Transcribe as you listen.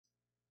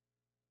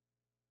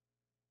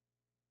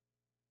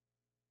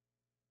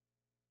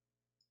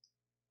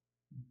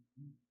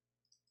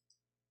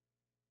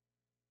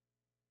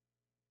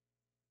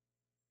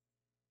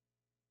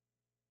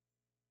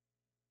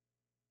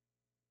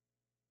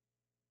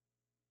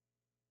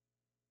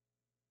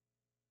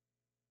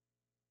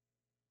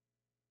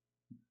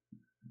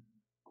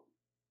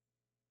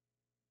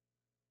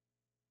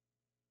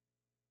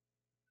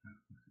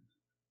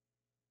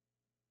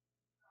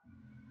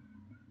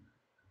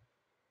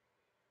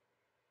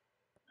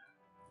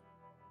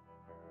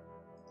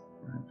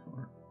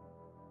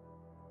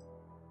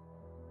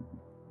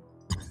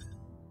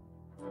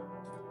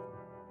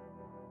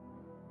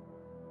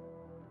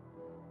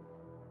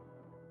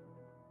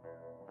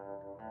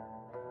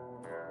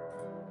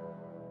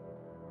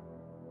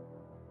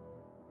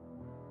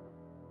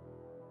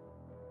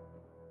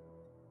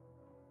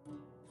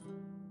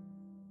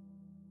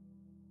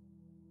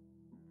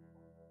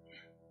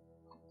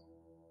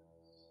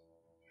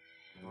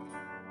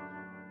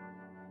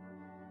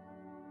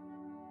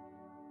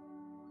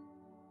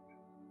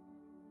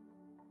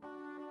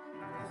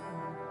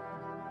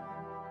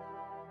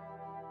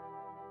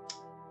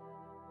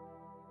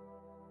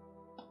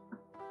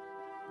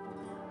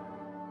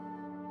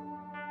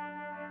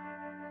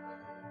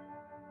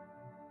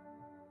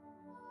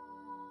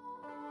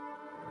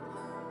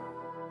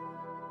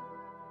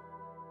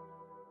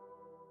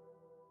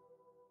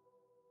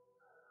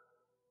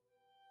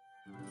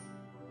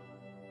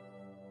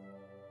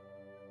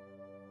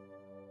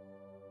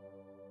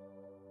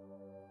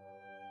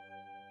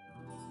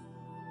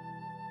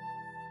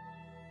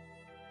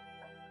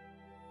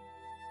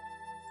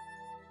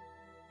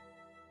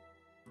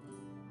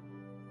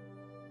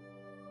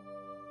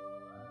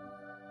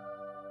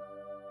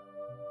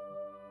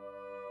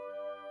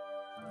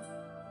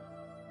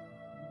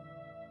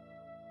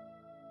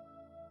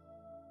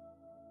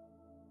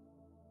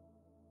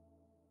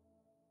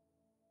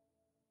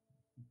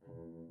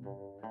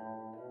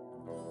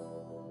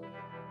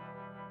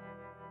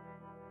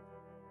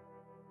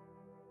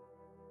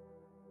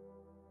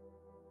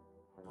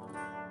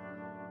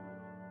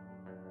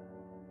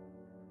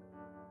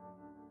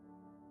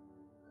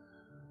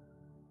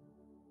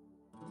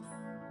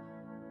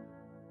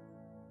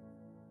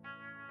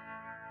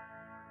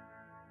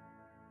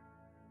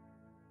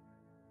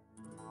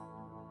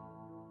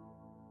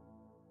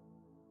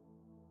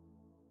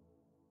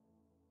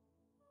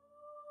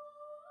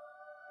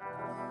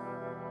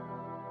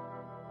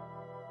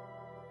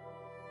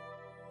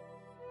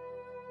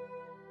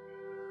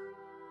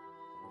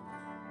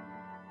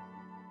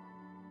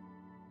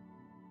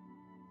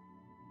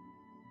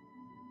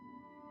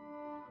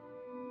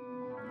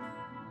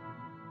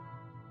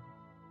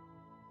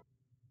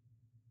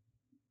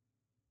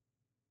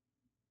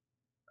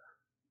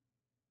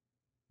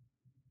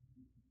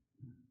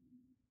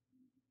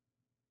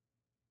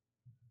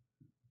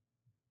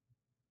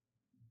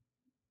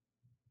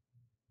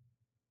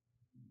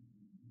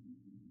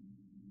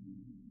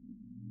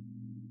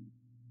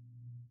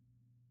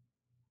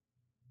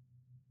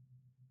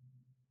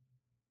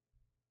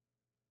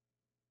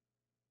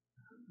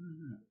See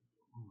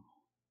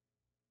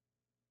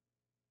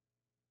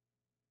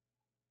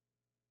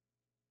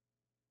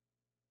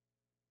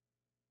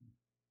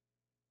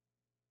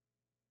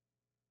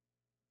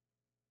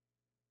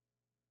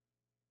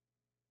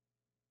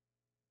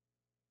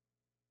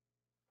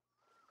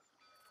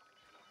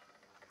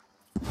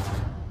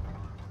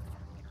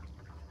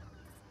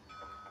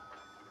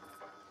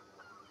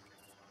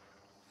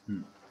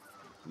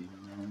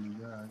how many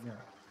I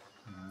got.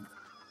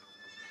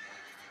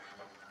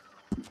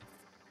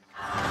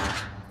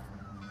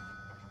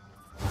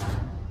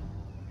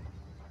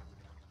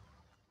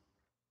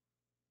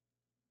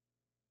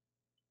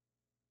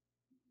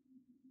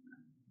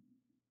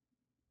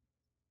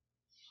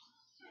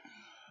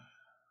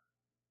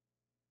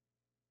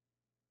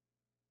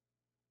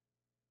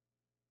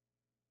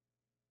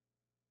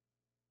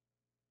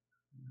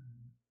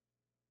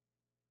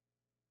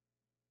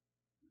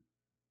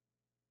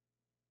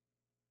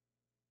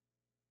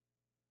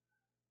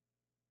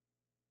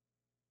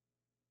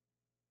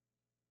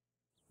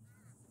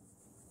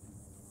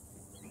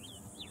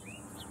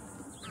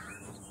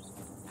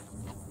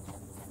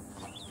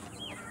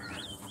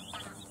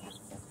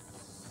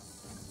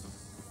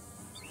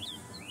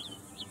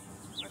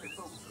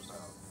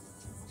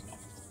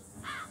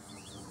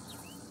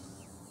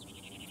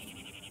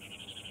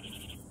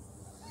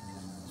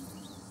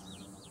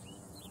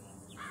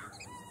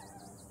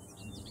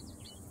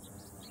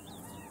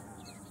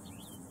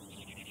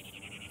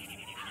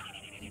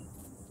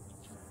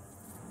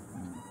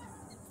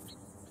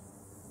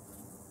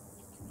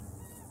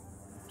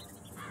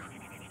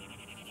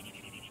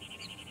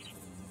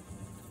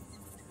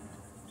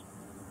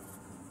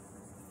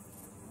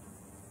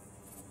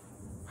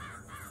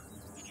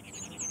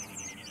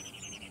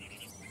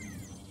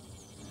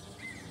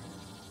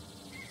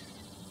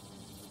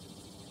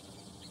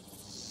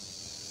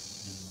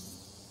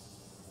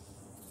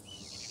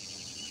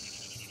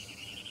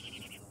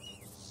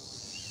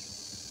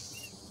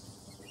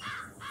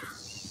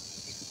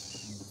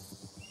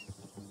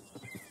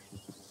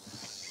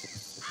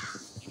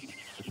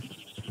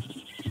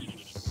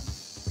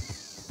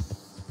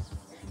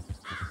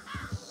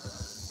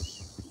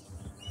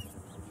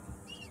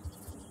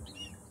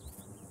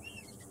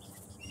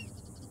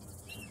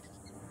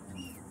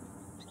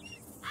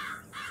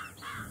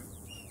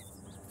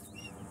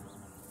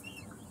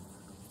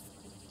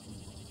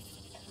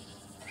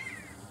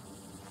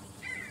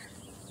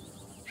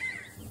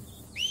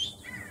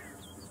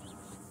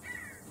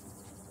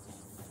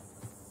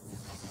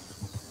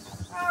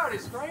 Howdy,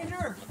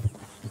 stranger.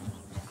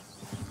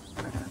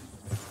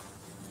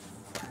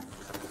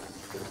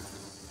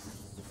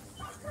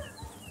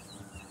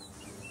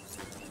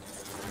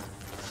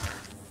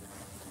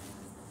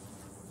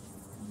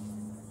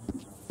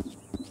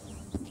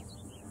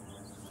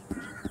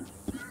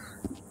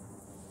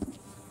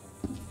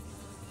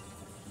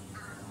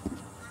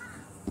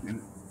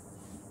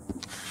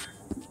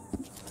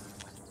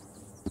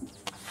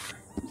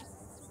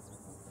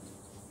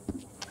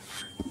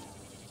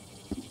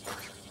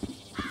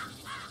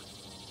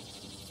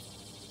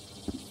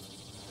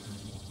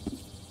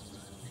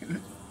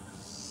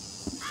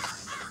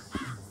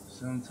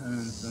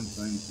 Sometimes some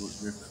things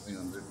work differently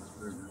on different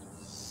servers.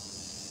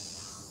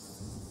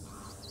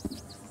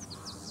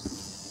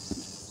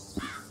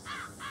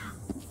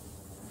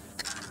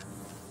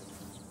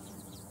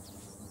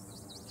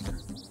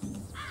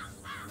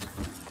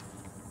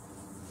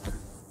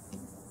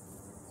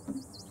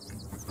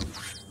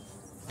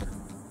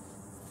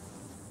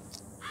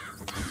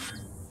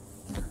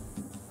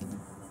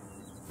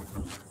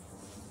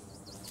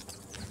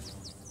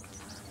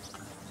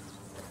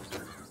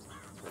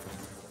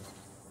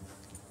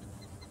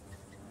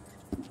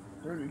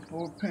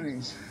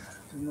 $34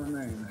 to my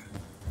name.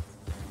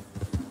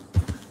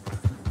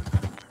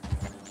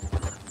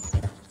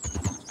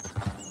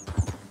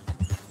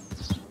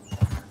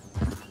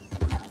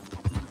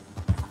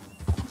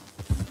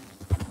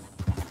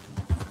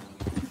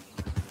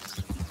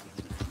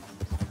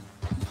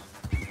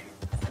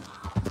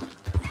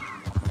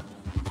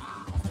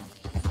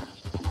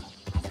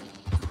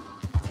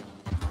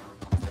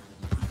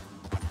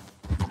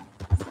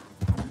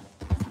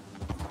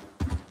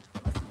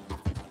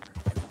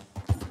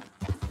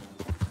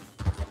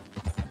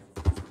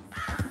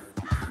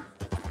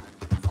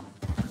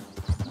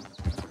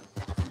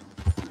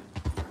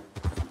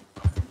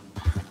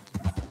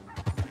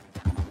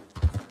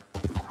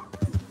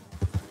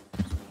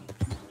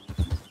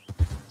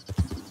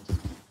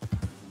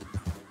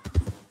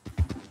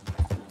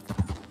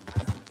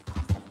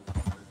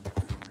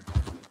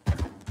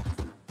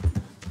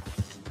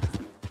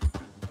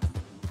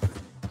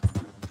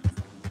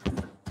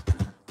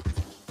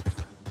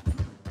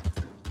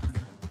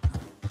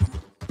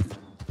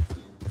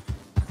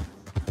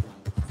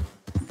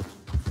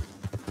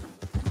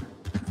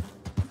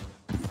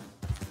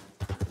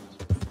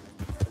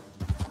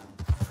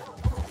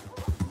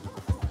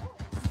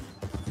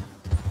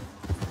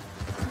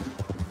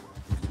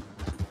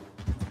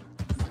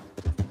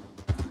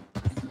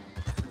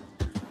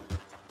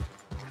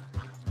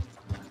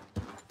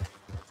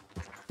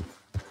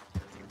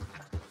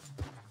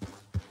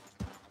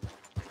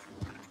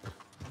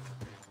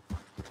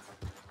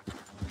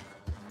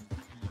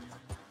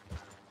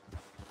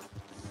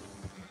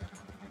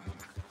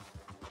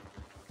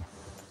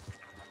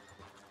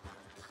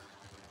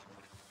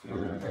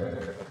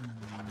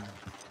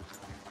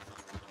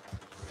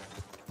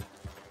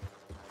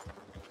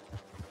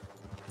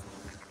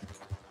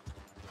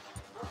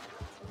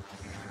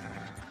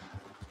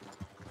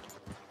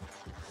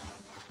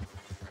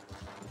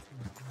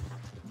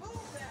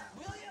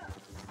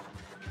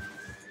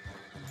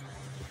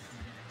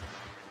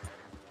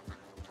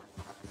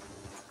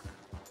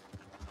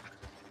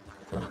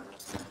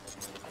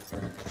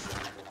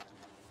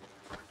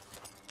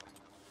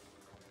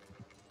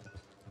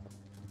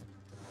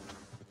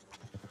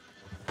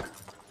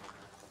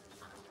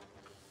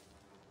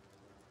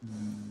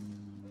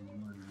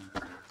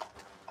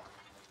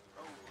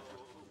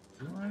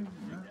 Do I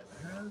not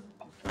have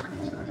a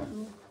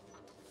cycle?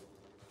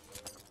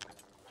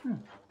 I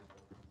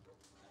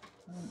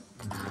don't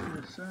see a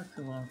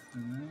cycle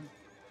option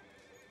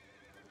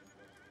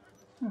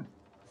now.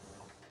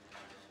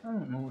 I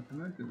don't know what to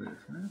make of this,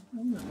 man. I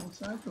got no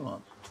cycle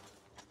option.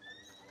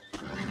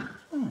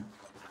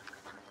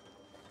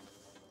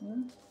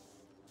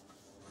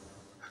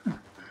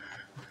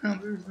 Now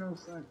there's no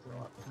cycle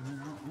option. I don't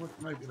know what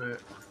to make of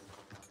that.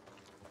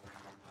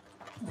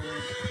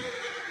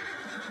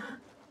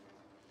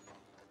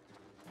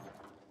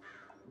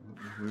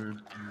 Weird.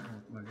 I don't know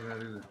what to make of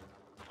that either.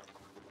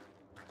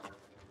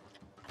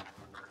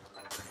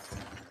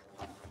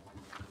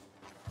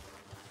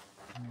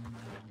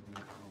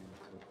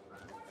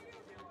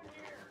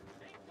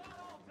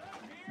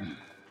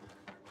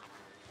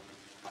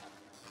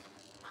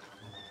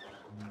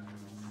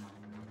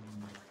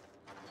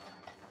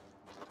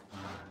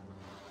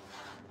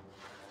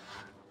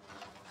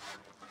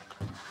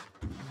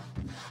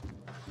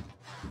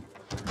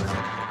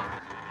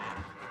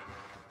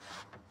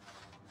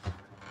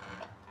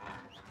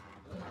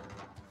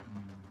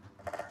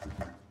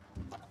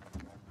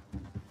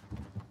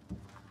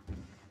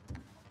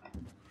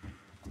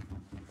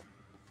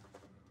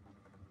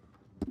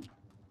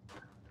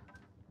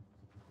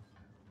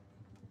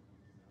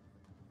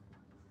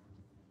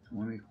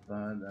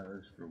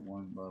 $25 for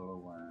one bottle of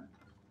wine.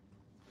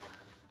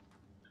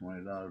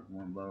 $20 for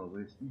one bottle of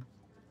whiskey.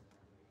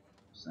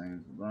 Same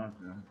as the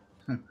vodka.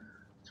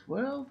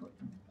 $12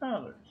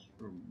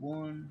 for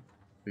one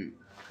beer.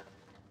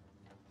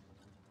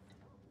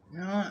 You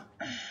know what?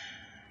 I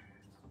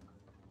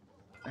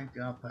think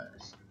I'll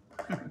pass.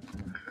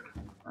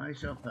 I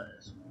shall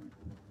pass.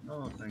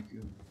 No, thank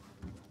you.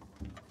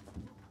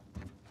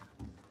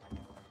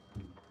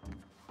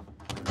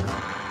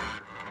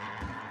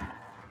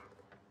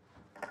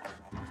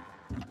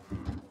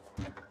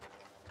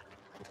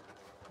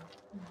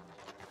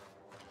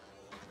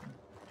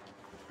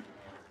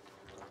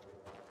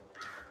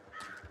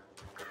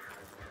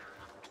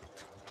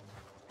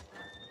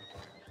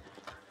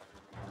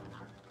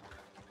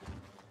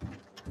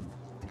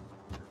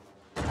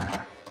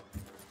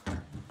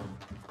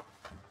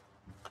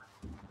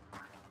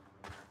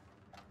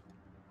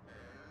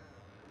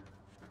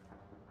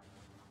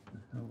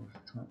 What was the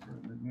top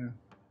button again?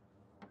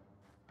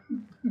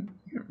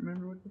 Can't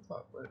remember what the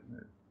top button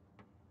is.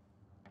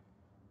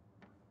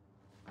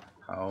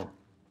 How?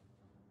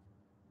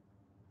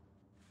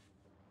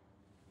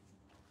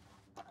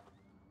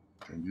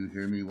 Can you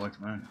hear me,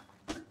 Watchman?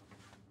 Yes,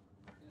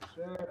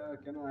 sir. How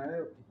can I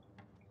help you?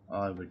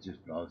 I was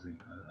just browsing.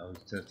 I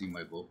was testing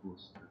my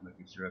vocals, just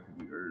making sure I could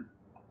be heard.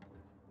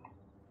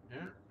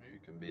 Yeah, you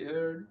can be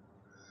heard.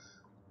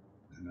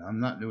 And I'm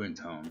not doing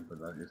tone, but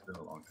it's been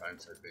a long time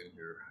since I've been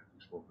here. I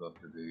just woke up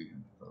today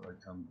and felt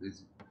like I'm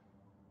busy.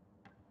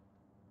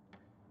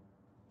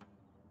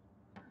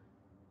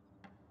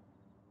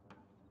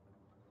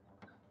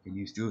 Can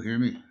you still hear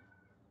me?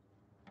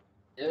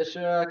 Yes,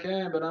 sir, I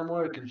can, but I'm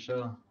working,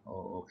 so.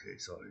 Oh, okay,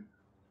 sorry.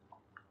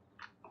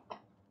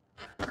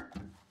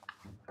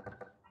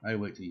 I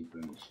wait till you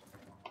finish.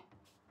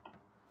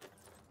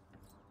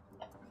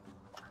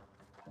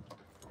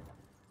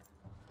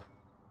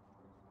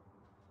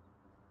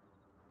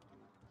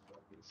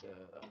 His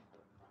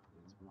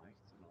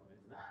mic's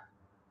annoying.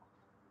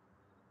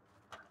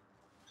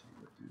 See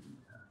what do we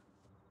have?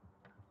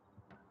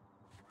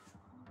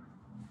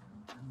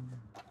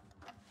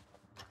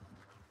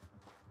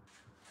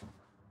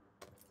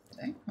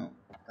 Damn,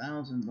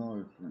 $1,000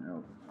 for an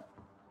elephant.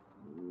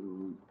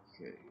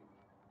 Okay.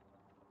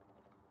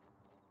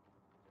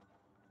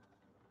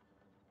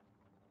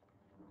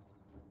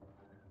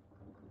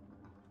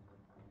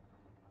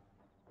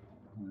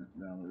 $100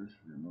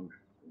 for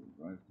emotional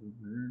rifle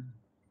here.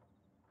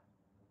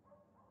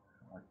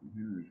 Lucky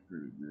Henry's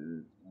pretty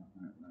good.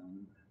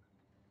 $100.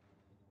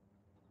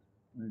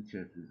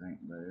 Winchesters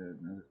ain't bad.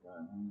 Another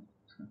 500.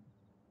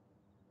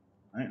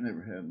 I ain't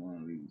never had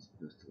one of these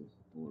pistols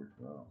before,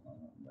 so I don't know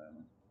nothing about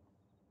them.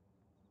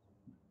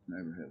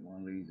 Never had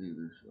one of these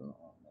either, so I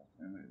don't know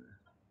them either.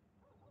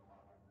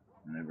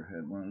 I never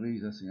had one of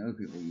these. I've seen other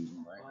people use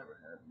them, but I ain't never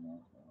had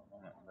one, so I don't know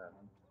nothing about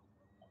them.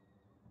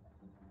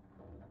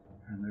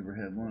 I never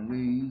had one of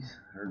these.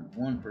 Heard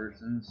one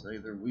person say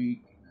they're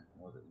weak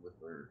with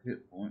their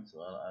hit points,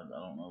 so I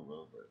don't know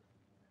though, but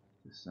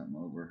it's something I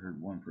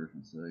overheard one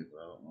person say, but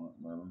I don't know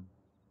nothing about them.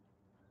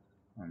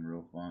 I'm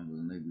real fond of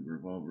the Navy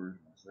revolvers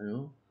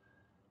myself.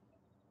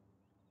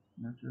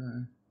 Much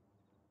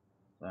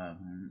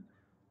 500.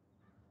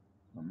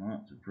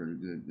 Lamont's are pretty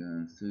good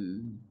guns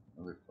too.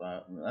 Another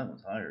five. Well, that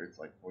one's higher. It's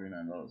like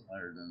 $49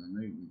 higher than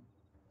the Navy.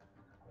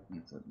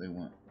 It's like they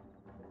want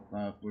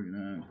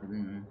 $549 for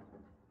them.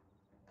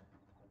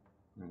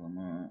 For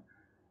Lamont.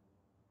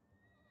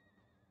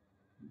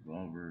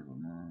 Revolver,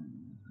 Lamont.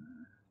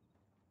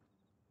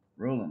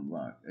 Rolling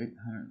block,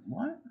 800.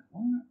 What?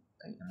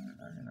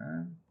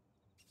 899.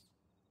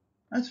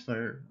 That's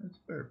fair. That's a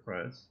fair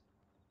price.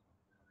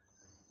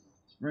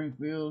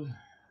 Springfield,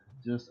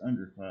 just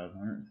under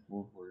 500.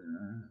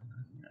 449.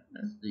 Yeah,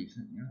 that's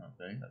decent. Yeah,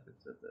 okay. I could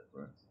set that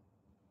price.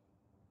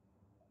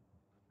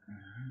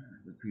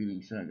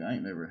 Repeating shotgun. I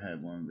ain't never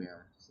had one of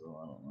them, so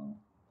I don't know.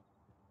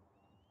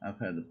 I've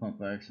had the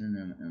pump action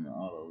and the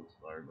auto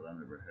expired, but I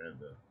never had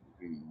the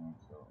repeating one,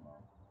 so I don't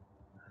know.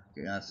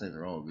 Okay, I say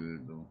they're all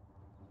good though.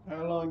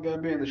 How long you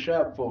gotta be in the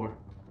shop for?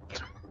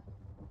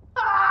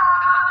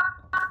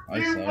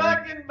 You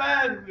fucking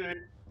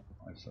bastard!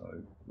 I'm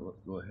sorry.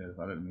 Go ahead. If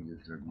I didn't mean to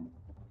disturb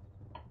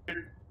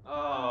you.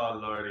 Oh,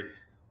 Lordy.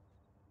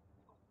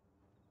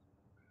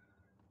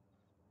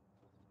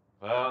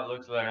 Well, it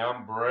looks like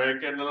I'm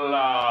breaking the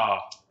law.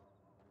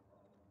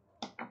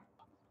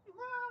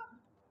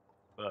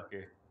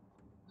 Fucker.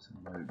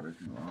 Somebody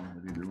breaking the law.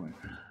 What are you doing?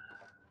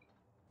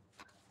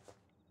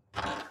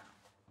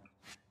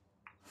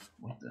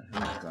 What the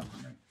hell is stopping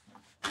me?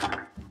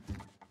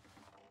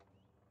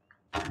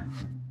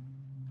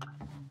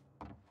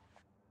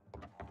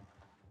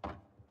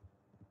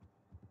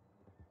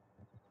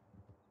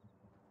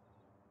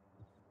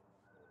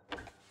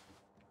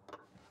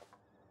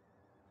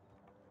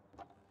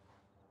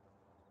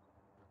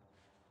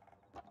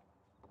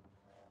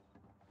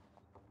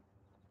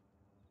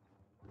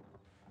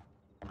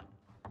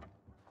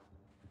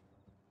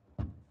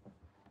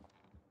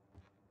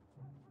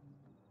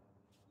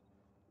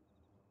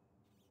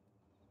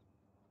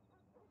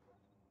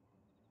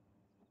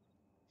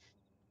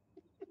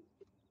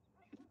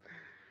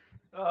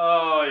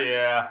 Oh,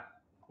 yeah.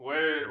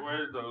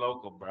 Where's the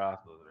local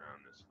brothels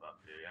around this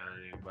fucker? Got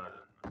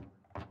anybody?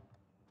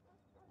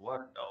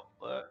 What the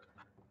fuck?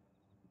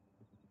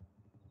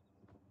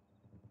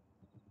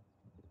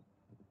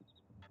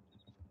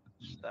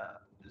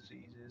 Stop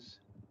diseases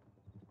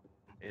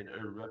and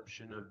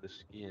eruption of the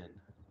skin.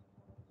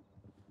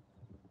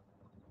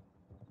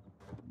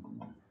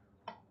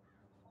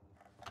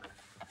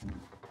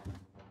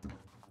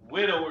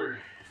 Widower,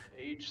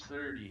 age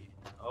 30.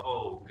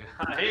 Oh,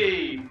 God.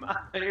 Hey,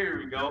 here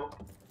we go.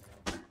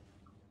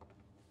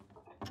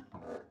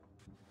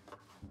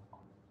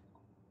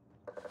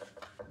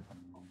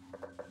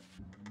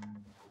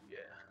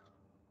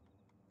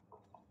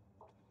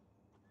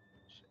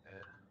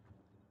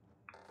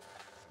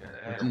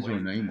 What is your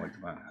name, white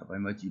man? Have I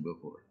met you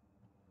before?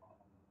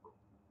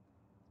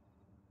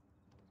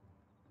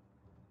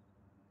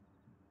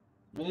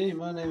 Me,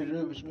 my name is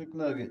Rufus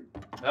McNugget.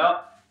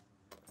 Yep.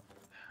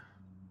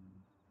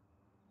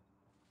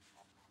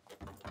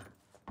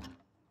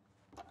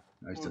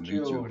 Nice What's to meet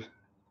yours? you.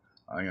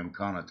 I am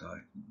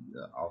Kana'Ti,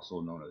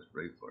 also known as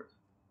Braveheart.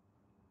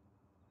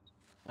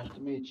 Nice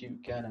to meet you,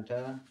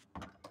 Kana'Ti.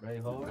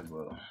 Braveheart.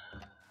 Well,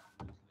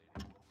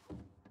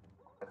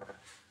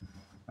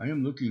 I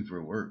am looking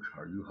for work.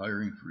 Are you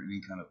hiring for any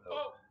kind of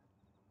help?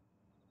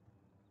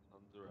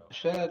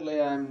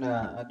 Sadly, I'm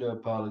not. I do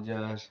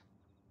apologize.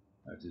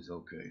 That is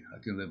okay. I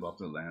can live off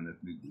the land if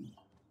need be.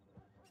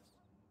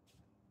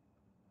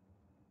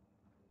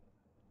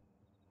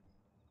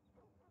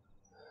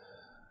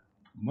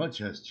 Much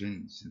has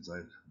changed since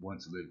I've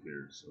once lived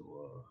here, so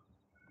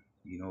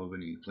you know of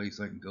any place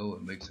I can go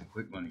and make some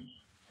quick money?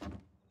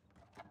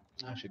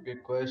 That's a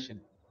good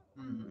question.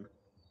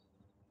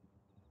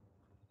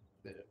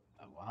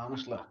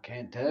 Honestly, I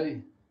can't tell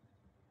you.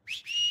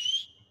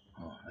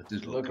 Oh, that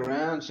is Just look okay.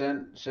 around,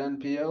 send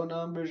PO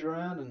numbers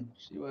around, and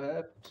see what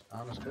happens.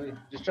 Honestly,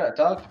 just try to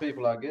talk to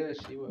people, I guess.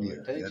 See where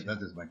it takes you.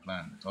 That is my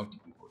plan. To talk to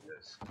people.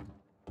 Yes.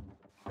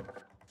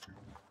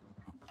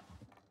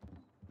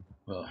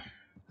 Well,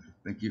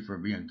 thank you for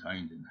being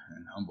kind and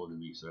humble to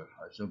me, sir.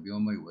 I shall be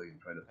on my way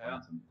and try to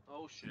find some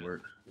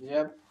work.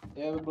 Yep.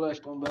 You have a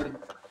blessed one, buddy.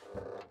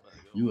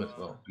 You as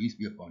well. Peace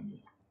be upon you.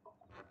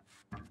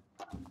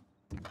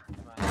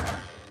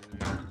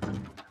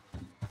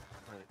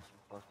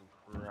 Fucking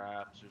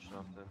craps or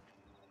something.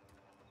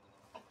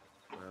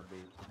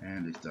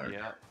 And they start.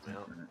 Yep.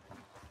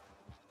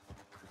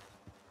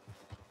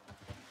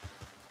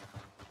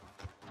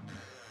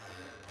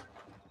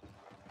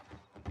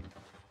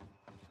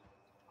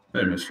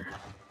 Hey, mister.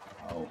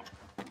 Oh.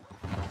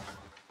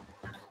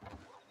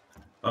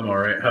 I'm all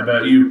right. How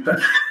about you?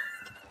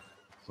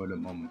 For the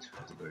moment,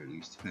 at the very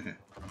least.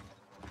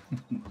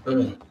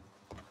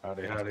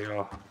 Howdy,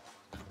 y'all.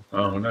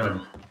 Oh,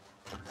 no.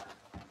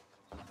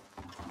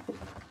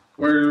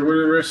 Where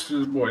the rest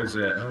of the boys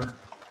at, huh?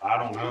 I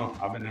don't know.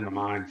 I've been in the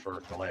mine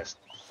for the last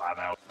 5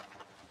 hours.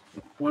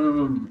 One of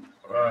them,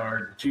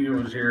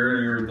 Gio was here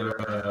earlier,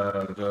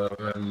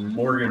 the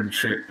Morgan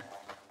chick.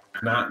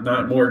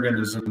 Not Morgan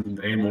is in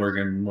A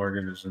Morgan.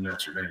 Morgan is in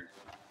that's her name.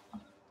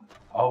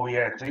 Oh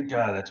yeah, I think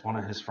that's one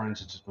of his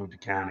friends that just moved to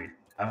county.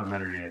 I haven't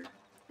met her yet.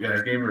 Yeah,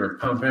 I gave her a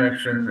pump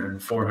action and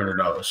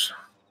 $400.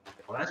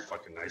 Well, that's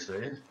fucking nice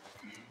of you.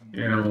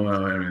 You know,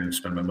 well, I didn't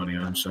spend my money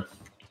on, so.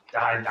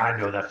 I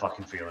know that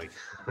fucking feeling.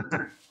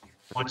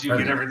 Once you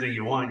get everything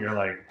you want, you're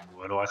like,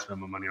 what do I spend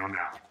my money on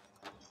now?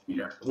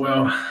 Yeah,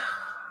 well,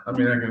 I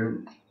mean, I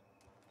can.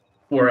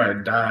 Before I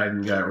died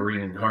and got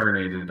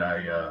reincarnated,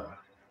 I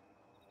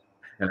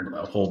had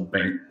a whole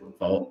bank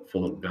vault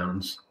full of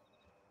guns.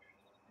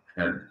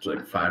 Had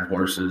like 5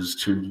 horses,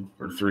 2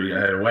 or 3. I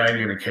had a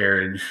wagon, a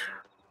carriage,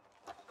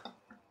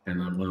 and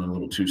then one of the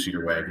little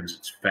 2-seater wagons.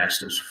 It's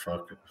fast as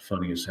fuck,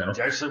 funny as hell.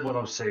 Actually, what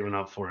I'm saving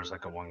up for is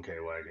like a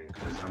 1K wagon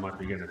because I might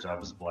be getting a job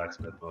as a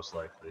blacksmith most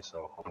likely,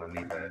 so I'm gonna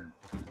need that.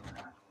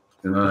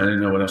 And I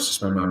didn't know what else to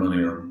spend my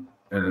money on.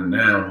 And then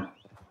now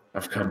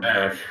I've come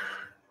back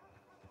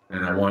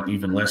and I want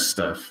even less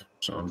stuff.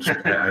 So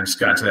I just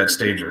got to that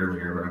stage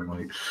earlier where I'm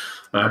like,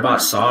 I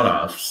bought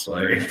sawed-offs.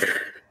 Like,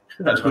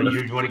 So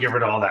you want to get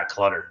rid of all that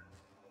clutter.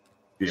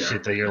 Yeah.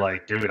 Shit that you're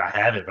like, dude, I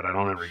have it, but I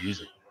don't ever use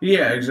it.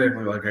 Yeah,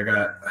 exactly. Like I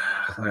got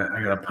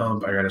a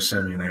pump, I got a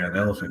semi, and I got an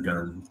elephant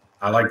gun.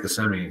 I like the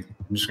semi.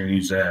 I'm just gonna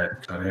use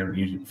that. I haven't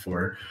used it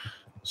before,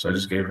 so I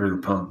just gave her the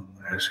pump.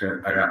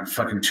 I got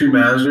fucking 2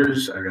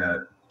 Mausers. I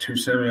got 2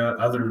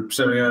 other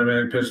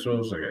semi-automatic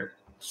pistols. I got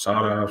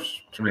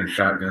sawed-offs, 2 many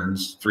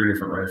shotguns, 3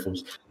 different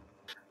rifles.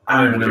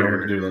 I don't even know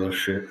what to do with all this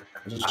shit.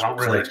 I don't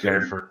really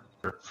care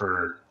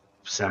for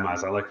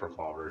semis. I like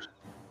revolvers.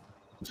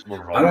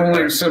 I don't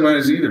like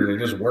semis either. They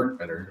just work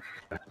better.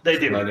 They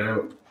do. I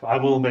know. I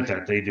will admit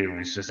that they do.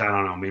 It's just I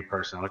don't know. Me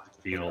personally, I like the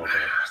feel of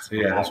it.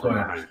 Yeah, that's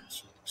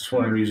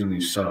why I'm using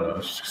these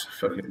sawdust.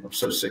 I'm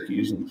so sick of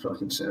using the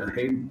fucking semi. I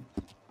hate them.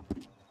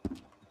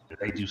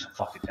 They do some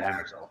fucking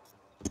damage though.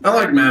 I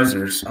like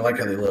Mausers. I like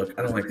how they look.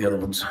 I don't like the other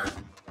ones.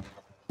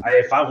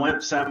 If I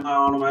went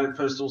semi-automatic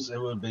pistols, it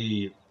would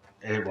be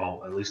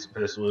well, at least a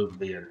pistol would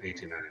be an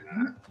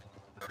 1899.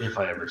 If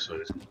I ever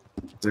switched.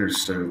 They're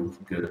so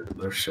good.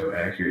 They're so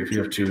accurate. If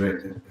you have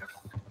 2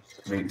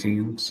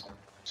 18s,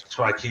 that's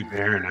why I keep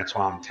hearing. That's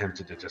why I'm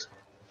tempted to just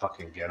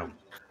fucking get them.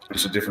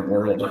 it's a different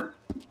world.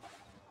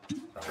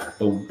 But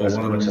one of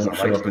them won't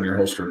show up in your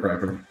holster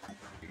properly.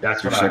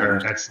 That's what I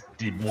heard. That's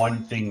the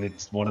one thing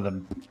that's one of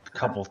the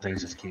couple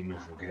things that's keeping me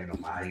from getting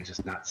them. I hate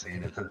just not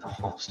seeing it in the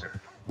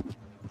holster.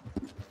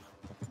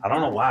 I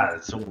don't know why.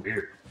 It's so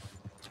weird.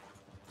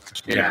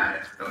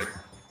 Yeah.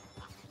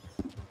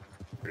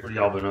 What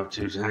y'all been up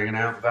to? Just hanging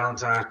out,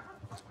 Valentine?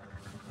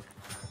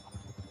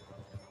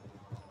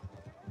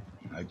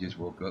 I just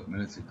woke up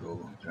minutes ago.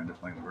 I'm trying to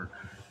find work.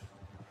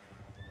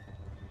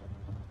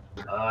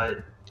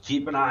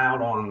 Keep an eye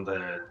out on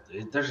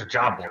there's a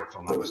job board if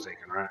I'm not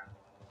mistaken, right?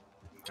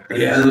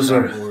 Yeah, those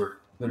are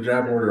the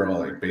job board are all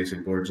like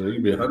basic boards. So you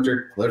can be a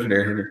hunter,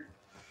 legendary hunter.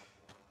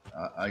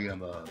 I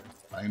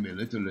am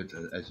illiterate,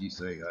 as you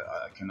say.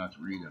 I cannot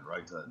read and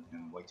write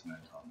in white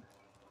man's tongue.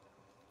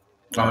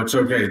 Oh, it's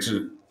okay.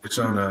 It's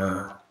on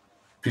a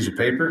piece of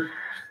paper.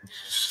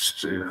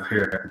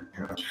 Here,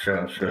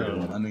 sure.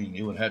 I mean,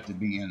 it would have to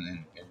be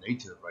in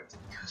native writing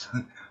because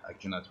I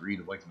cannot read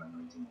a white man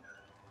writing.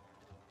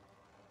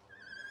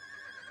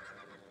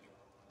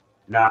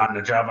 Nah, in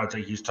the job I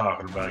think he's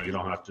talking about, you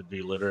don't have to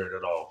be literate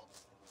at all.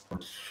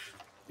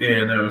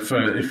 Yeah, no.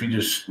 If you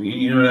just,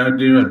 you know what I'd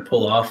do? I'd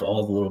pull off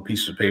all the little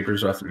pieces of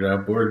papers off the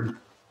job board,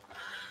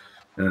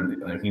 and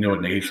like you know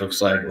what Nate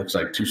looks like? It looks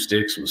like 2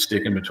 sticks with a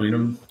stick in between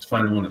them. Let's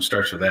find the one that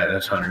starts with that.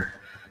 That's hunter.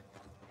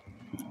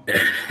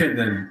 and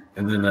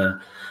then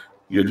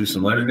you go do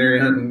some legendary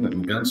hunting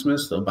and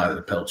gunsmiths. They'll buy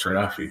the pelts right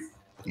off you.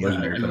 Yeah,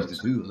 I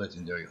used to do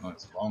legendary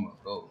hunts long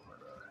ago, but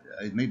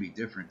it may be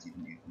different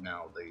even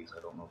nowadays.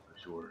 I don't know for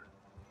sure.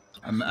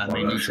 I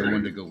may need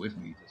someone to go with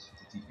me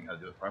to teach me how to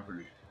do it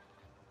properly.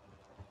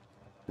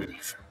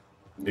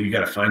 You got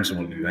to find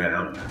someone to do that.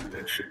 I don't know how to do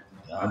that shit.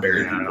 I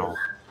barely know.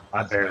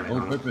 I barely. The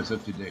whole purpose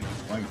of today: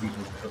 find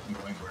people to help me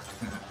find work.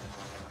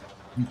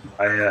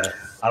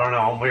 I don't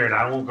know. I'm weird.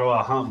 I won't go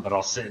out hunting, but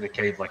I'll sit in a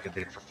cave like I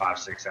did for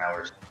 5-6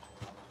 hours.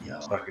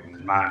 Yeah,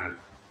 fucking mining.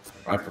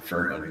 I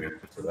prefer hunting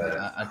it for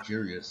that. I'm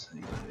curious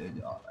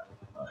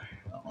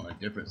on a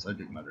different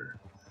subject matter.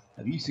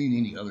 Have you seen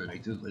any other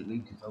natives lately?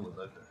 Because I would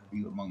like to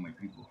be among my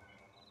people.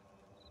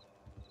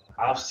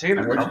 I've seen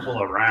a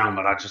couple around,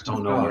 but I just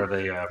don't know where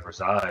they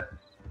reside.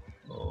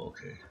 Oh,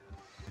 okay.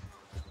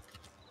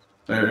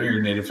 You're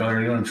a native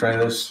fella. You want to try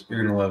this?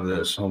 You're gonna love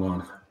this. Hold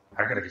on.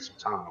 I gotta get some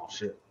time. Oh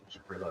shit!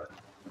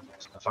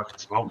 If I can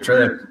smoke it. Try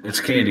that. It's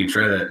candy.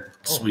 Try that.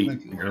 It's sweet.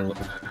 Thank you. You're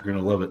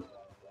gonna love it.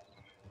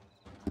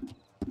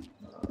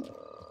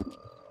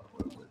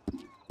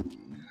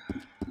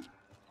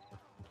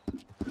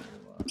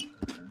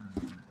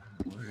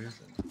 Where is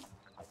it?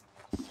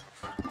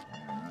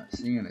 I'm not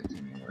seeing it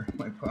anywhere in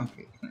my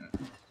pocket. I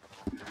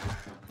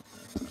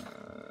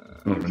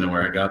don't even know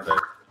where I got that.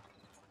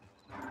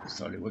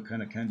 Sorry, what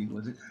kind of candy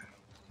was it?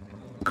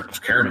 It's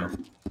caramel.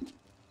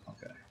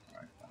 Okay,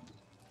 alright.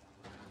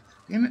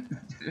 Damn it, I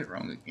did it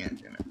wrong again,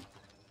 damn it.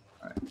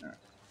 Alright.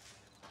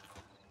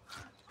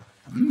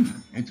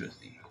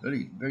 Interesting.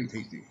 Very, very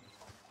tasty.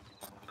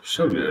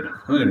 So good.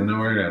 I don't even know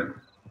where I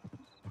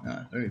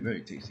got it. Very,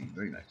 very tasty.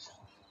 Very nice.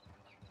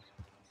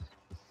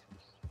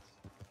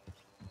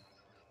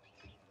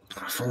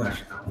 Full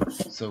action.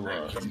 So,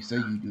 you say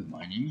you do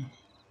mining?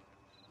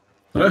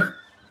 Huh?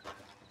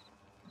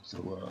 So,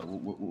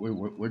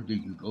 where do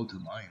you go to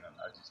mine?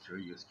 I'm just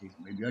curious. Case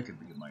maybe I could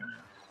be a miner.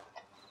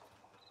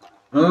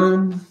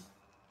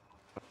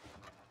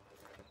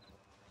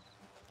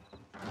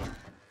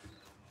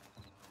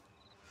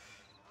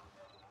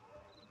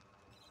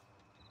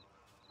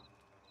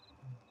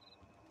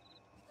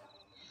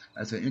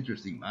 That's an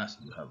interesting mask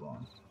you have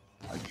on.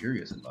 I'm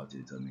curious about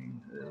it. I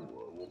mean,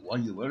 why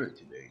you wear it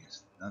today?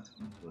 It's not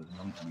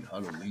known to be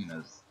Halloween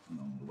as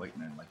the white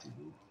man like to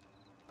do.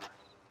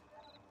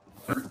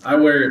 I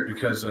wear it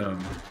because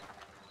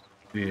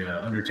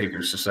the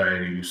Undertaker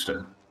Society used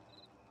to,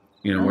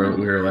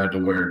 we're allowed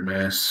to wear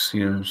masks,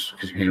 because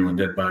you're handling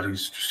dead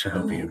bodies, just to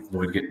help you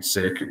avoid getting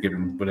sick or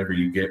giving whatever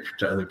you get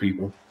to other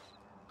people.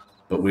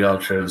 But we all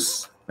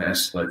chose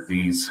masks like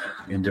these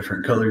in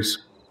different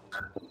colors.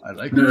 I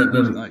like it.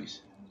 It's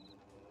nice.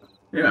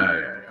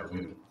 Yeah.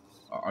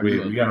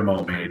 We got them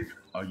all made.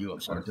 Are you a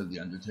part of the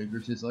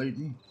Undertaker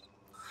Society?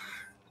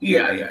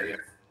 Yeah.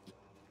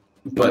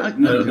 But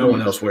no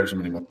one else wears them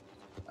anymore.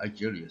 I'm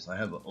curious. I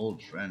have an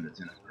old friend that's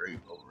in a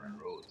grave over in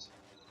Rhodes.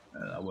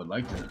 I would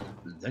like to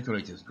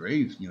decorate his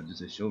grave, just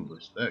to show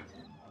respect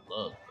and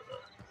love.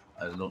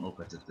 But I don't know if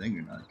that's a thing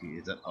or not.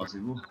 Is that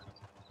possible?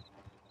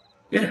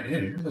 Yeah.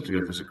 You have to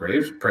go visit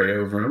graves, pray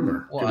over them,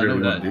 or well, I know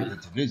that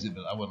it's a visit,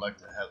 but I would like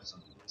to have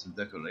some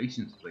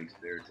decorations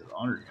placed there to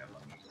honor him.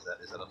 I mean, is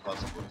that a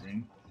possible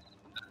thing?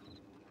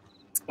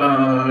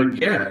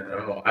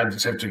 Yeah. I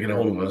just have to get a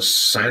hold of a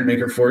sign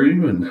maker for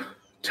you and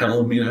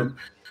tell them,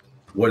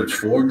 what it's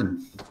for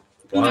and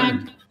why.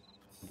 And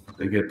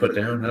they get put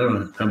down. I don't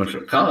know how much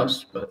it'll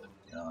cost, but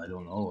yeah, I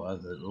don't know. I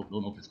don't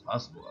know if it's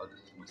possible. I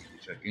just wanted to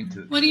check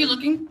into it. What are you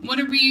looking? What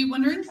are we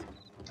wondering?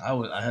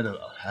 I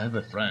have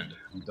a friend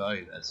who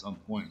died at some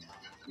point.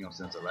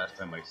 Since the last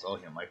time I saw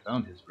him, I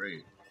found his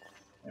grave,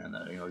 and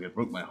it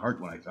broke my heart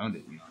when I found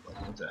it.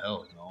 Like, what the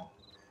hell,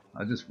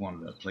 I just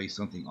wanted to place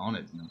something on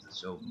it, to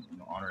show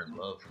honor and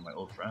love for my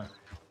old friend.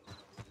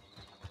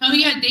 Oh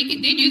yeah, they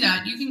do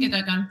that. You can get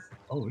that done.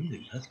 Oh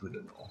really? That's good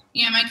to know.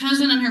 Yeah, my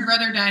cousin and her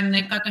brother died, and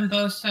they've got them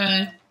both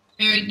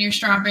buried near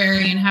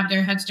Strawberry and have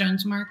their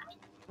headstones marked.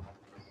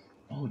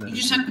 Oh, you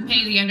just have to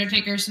pay the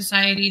Undertaker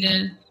Society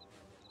to,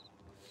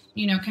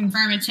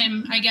 confirm it's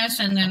him, I guess,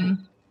 and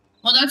then,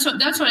 well, that's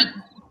what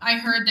I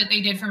heard that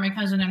they did for my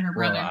cousin and her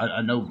brother. Well,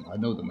 I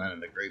know the man in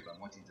the grave I'm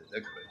wanting to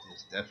decorate.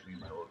 It's definitely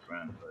my old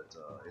friend, but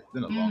it's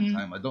been a long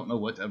time. I don't know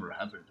what ever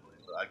happened to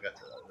him, but I got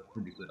a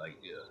pretty good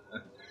idea.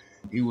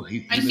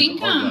 he I think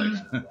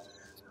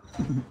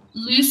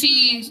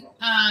Lucy,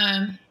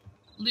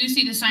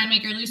 the sign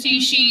maker, Lucy,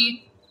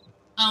 she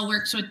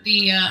works with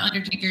the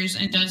Undertakers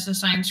and does the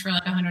signs for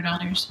like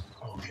 $100.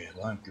 Okay,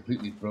 well, I'm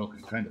completely broke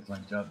and trying to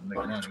find a job to make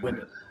money.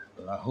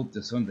 But I hope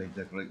to someday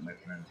decorate my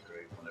friend's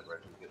grave whenever I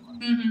do get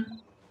money.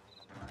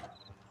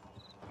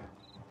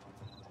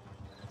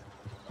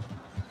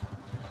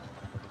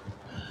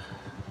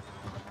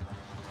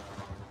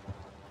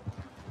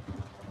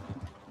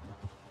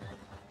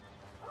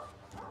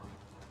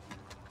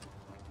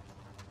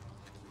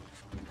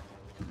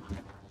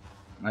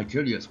 I'm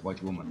curious,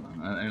 white woman,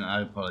 and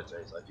I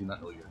apologize. I do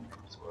not know your name,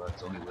 so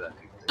that's the only way I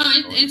can. Oh,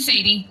 it's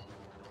Sadie.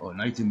 Oh,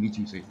 nice to meet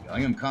you, Sadie. I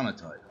am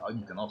Kana'Ti.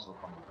 You can also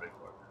call me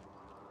Breakwater.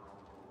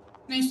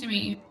 Nice to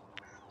meet you.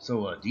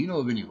 So, do you know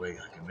of any way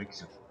I can make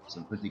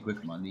some pretty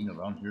quick money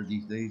around here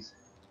these days?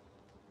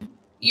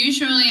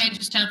 Usually, I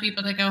just tell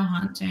people to go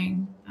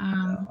hunting.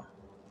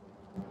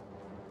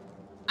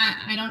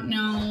 I don't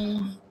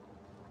know.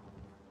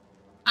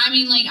 I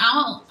mean, like,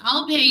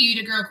 I'll pay you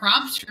to grow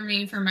crops for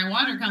me for my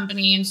water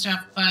company and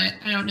stuff, but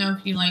I don't know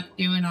if you like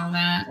doing all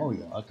that. Oh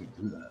yeah, I could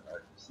do that. I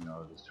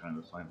was trying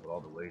to find all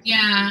the ways.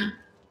 Yeah.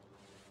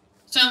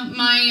 So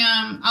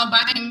I'll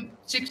buy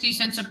 60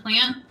 cents a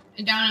plant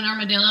down in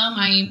Armadillo.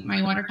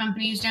 My water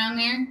company's down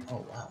there.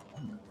 Oh wow,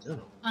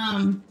 Armadillo.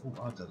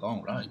 Oh, that's a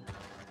long ride.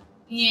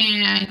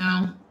 Yeah, I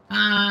know.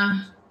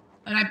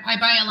 But I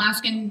buy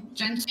Alaskan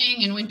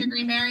ginseng and winter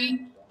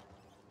greenberry.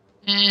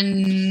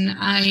 And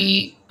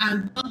I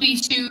will be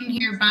soon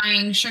here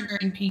buying sugar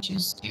and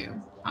peaches too,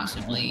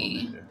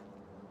 possibly. Oh, okay.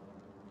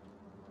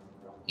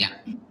 Yeah.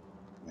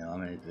 Yeah, I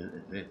mean,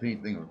 if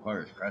anything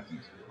requires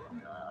crafting skill, I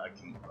mean, I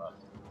can't craft.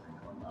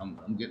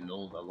 I'm getting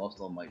old. I lost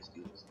all my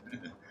skills.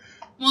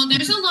 Well,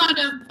 there's a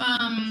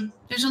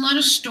lot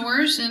of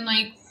stores and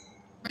like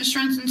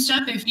restaurants and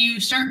stuff. If you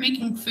start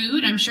making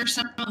food, I'm sure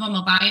some of them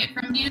will buy it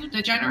from you.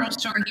 The general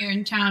store here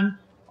in town,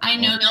 I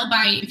know they'll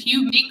buy it. If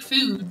you make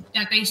food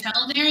that they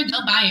sell there,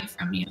 they'll buy it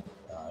from you.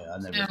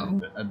 I've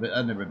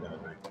never been a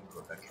very good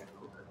cook. I can't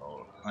cook at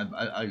all.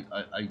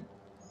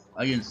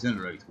 I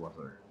incinerate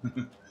water.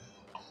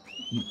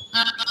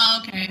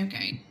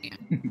 Okay. Yeah.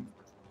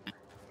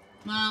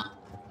 Well,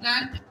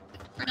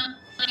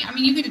 I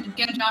mean, you could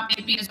get a job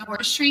maybe as a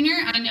horse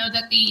trainer. I know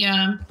that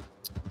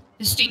the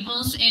the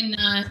stables in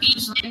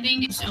Thieves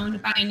Landing is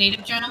owned by a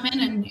native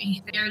gentleman, and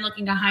they're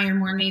looking to hire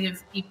more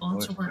native people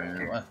Horse to work trainer.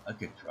 there. Well, I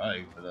could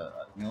try,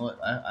 but you know what?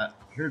 I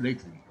here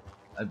lately,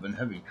 I've been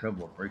having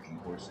trouble breaking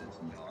horses,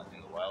 in the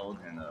wild,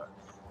 and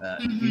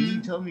can you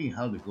tell me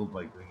how to go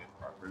by doing it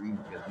properly?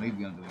 Because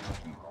maybe I'm doing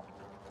something wrong.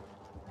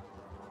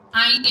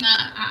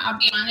 I'll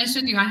be honest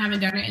with you, I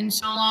haven't done it in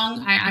so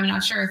long. I'm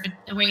not sure if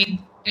the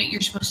way that you're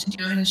supposed to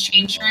do it has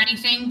changed or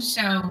anything.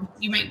 So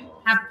you might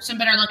have some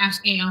better luck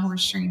asking a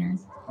horse trainer.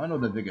 I know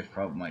the biggest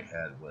problem I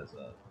had was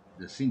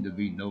there seemed to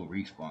be no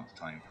response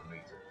time for me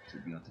to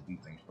do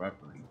things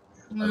properly.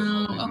 I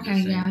don't know if Okay,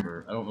 yeah.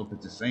 I don't know if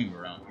it's the same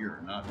around here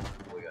or not.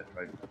 The way I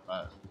tried in the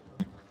past.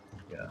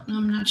 Yeah.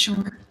 I'm not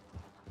sure.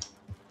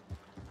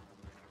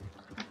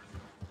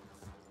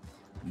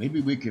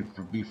 Maybe we could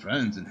be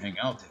friends and hang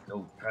out and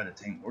go try to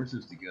tame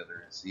horses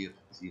together and see if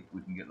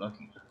we can get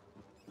lucky.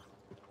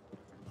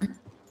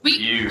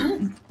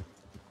 Ooh.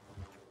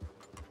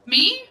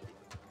 Me?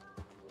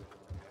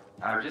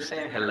 I was just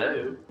saying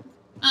hello.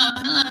 Oh,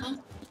 hello.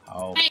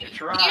 Oh. Hey, do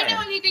you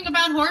know anything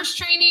about horse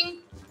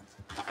training?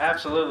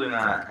 Absolutely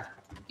not.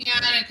 Yeah,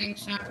 I didn't think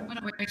so. What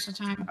a waste of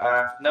time.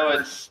 No,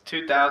 it's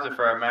 2,000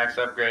 for our max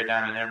upgrade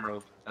down in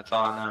Emerald. That's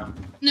all I know.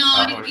 No,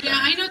 horse training.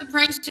 I know the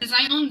prices.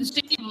 I own the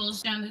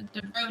stables down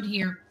the road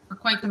here for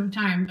quite some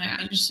time, but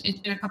it's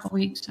been a couple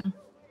weeks. So.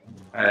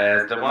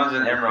 The ones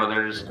in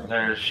Emerald,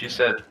 she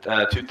said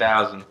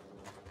 2,000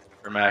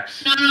 for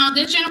max. No,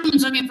 this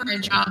gentleman's looking for a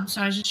job,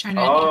 so I was just trying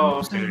to.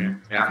 Oh, okay.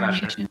 Yeah, I'm not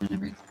sure.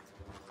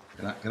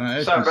 Can I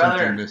ask What's up, you brother?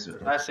 something, mister?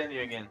 Nice seeing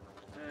you again.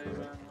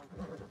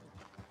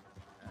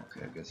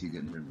 Okay, I guess he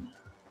didn't hear me.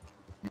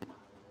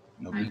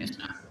 No, I guess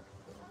not.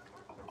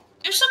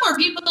 There's some more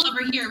people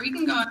over here. We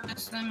can go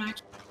ask them,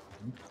 actually.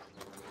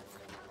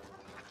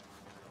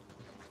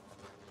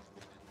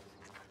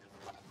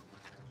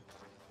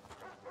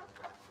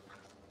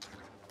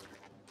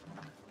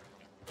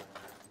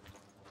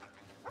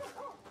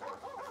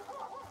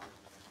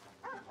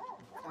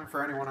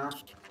 For anyone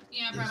else?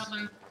 Yeah,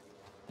 probably.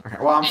 Okay.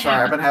 Well, I'm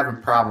sorry. I've been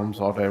having problems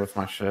all day with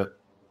my shit.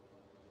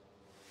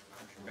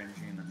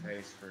 Benji in the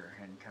face for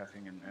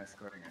handcuffing and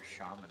escorting a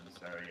shaman.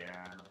 So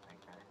yeah, I don't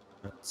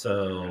think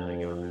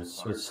So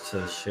switch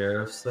to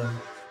sheriffs then.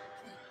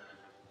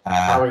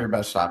 Probably your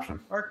best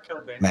option. Or kill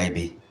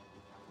Benji.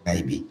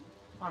 Maybe.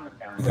 On the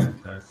down.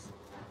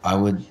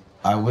 Okay.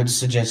 I would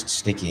suggest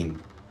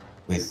sticking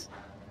with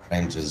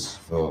Rangers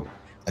for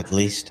at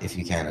least, if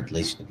you can, at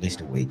least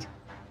a week.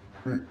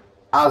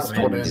 I was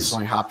told to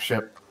instantly hop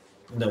ship.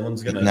 No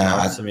one's gonna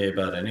talk to me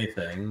about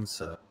anything,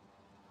 so.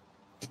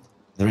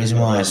 The reason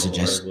why I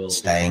suggest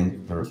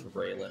staying for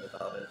Raylan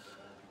about it.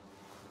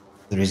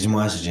 The reason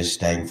why I suggest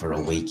staying for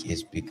a week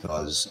is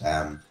because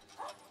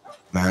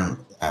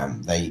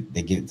they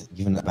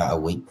given about a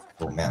week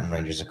before Mountain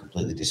Rangers are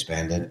completely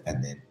disbanded,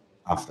 and then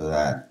after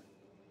that,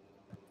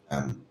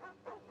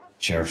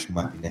 sheriffs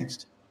might be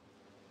next.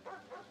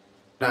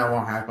 No, it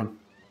won't happen.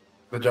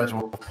 The judge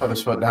will put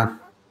his foot down.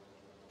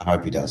 I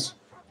hope he does.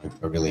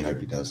 I really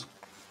hope he does.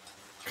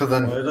 Because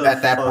then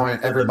at that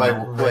point, everybody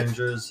will quit.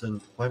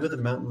 Why would the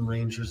Mountain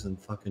Rangers and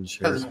fucking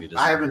sheriffs be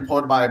I have been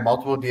told by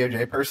multiple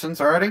DOJ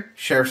persons already.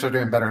 Sheriffs are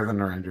doing better than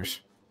the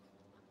Rangers.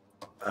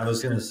 I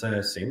was gonna say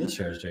I've seen the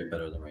sheriffs do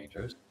better than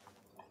Rangers.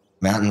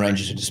 Mountain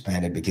Rangers are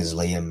disbanded because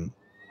Liam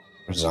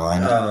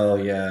resigned. Oh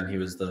yeah, and he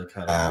was the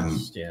kind of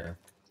yeah.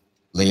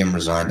 Liam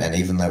resigned, and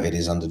even though it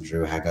is under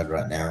Drew Haggard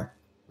right now,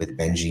 with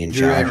Benji in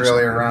Drew charge, ain't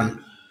really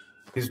around.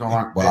 He's no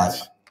longer.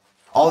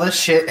 All this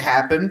shit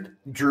happened.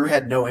 Drew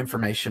had no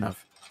information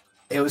of.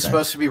 It was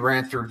supposed to be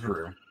ran through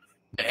Drew.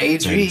 The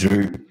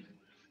AG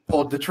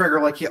pulled the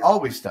trigger like he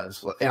always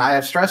does, and I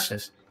have stressed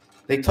this.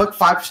 They took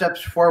 5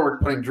 steps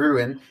forward, putting Drew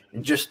in,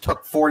 and just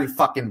took 40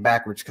 fucking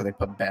backwards because they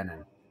put Ben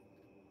in.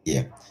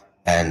 Yeah,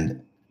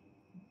 and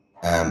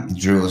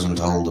Drew wasn't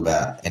told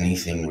about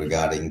anything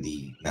regarding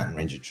the Mountain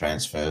Ranger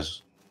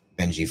transfers.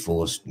 Benji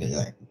forced,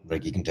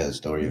 like you can tell the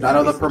story of none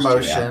of the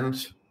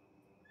promotions.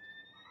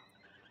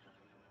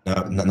 No,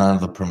 none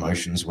of the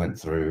promotions went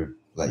through.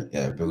 Like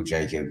Bill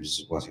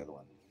Jacobs, what's the other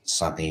one?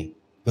 Sonny,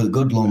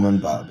 good lawman,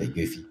 but a bit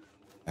goofy.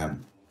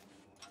 None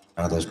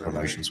of those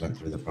promotions went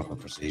through the proper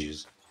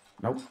procedures.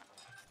 Nope. Is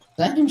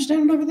that him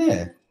standing over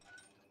there?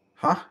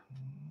 Huh?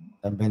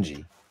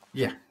 Benji.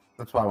 Yeah,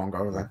 that's why I won't go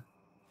over there.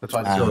 That's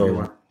why I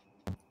just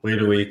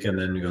wait a week and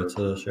then you go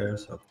to the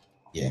sheriff's.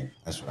 Yeah,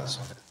 that's what I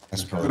saw.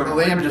 That's probably.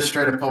 Liam just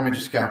straight up told me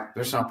just go.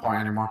 There's no point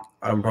anymore.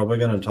 I'm probably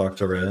going to talk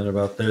to Raylan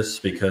about this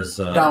because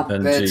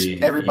Benji.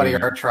 Everybody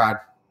already tried.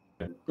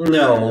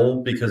 No,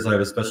 because I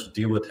have a special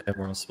deal with him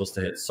where I'm supposed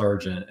to hit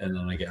sergeant and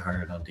then I get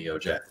hired on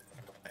DOJ.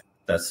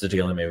 That's the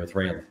deal I made with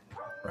Raylan,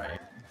 right?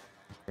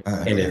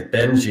 And if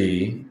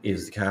Benji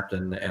is the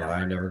captain and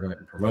I never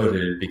get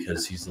promoted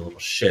because he's a little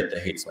shit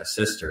that hates my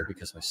sister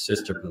because my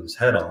sister blew his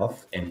head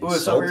off and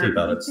he's salty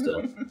about it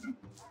still.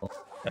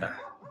 Yeah.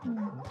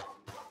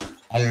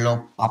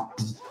 Hello,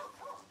 puppy.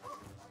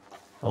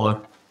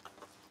 Hello.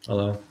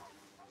 Hello.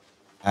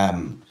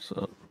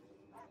 So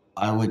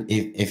I would,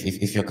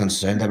 if you're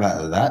concerned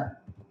about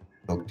that,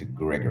 talk to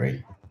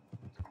Gregory.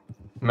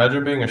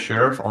 Imagine being a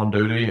sheriff on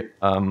duty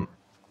in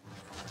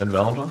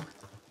Valentine.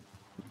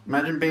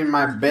 Imagine being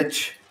my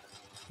bitch.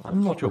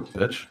 I'm not your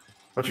bitch.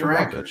 What's You're your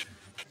my rank? bitch.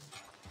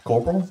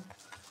 Corporal?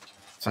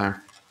 Sorry.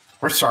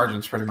 We're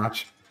sergeants, pretty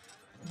much.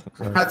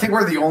 I think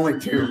we're the only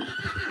two.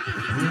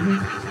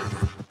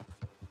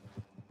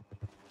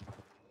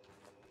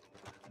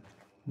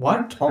 Why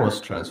did Thomas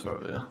transfer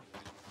over here?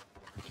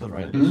 To the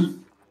Rangers?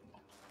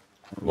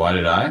 Why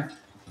did I?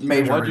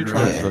 Major Why'd you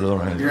regret. transfer to the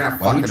Rangers? You're gonna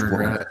fucking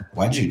regret it.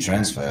 Why'd you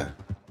transfer?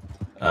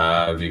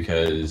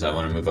 Because I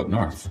want to move up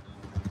north.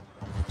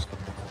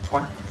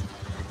 Why?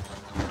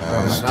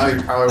 No,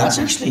 you probably That's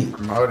won't actually be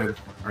promoted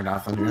or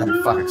nothing. You're gonna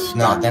be fucking stuck.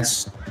 No,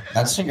 that's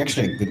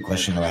actually a good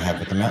question that I have.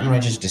 With the Mountain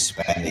Rangers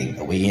disbanding,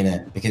 are we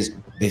gonna, because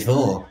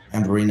before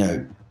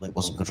Amberino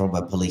wasn't controlled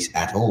by police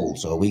at all,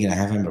 so are we gonna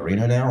have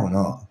Amberino now or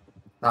not?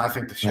 No, I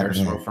think the sheriff's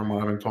will, from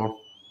what I've been told.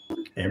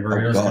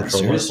 Amberino's God, controlled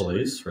by serious?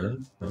 police, really?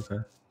 Okay.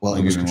 Well,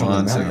 it was Give me controlled by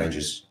one the Mountain second.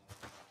 Rangers.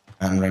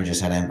 Mountain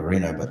Rangers had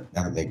Amberino, but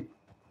now that they're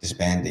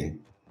disbanding,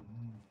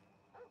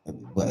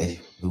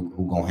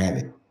 who gonna have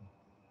it?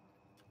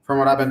 From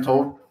what I've been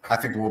told, I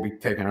think we'll be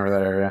taking over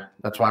that area.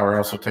 That's why we're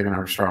also taking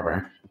over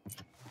Strawberry.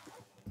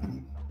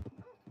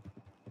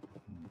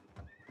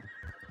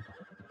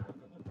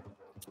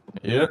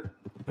 Yeah,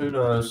 who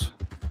knows?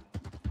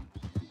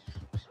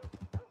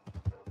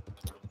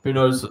 Who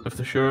knows if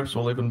the sheriffs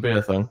will even be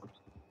a thing?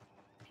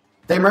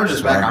 They merge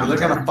us back. I'm just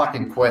gonna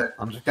fucking quit.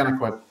 I'm just gonna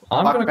quit.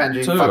 I'm Fuck gonna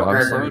Benji. too. Fuck I'm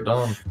Gregory. so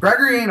done.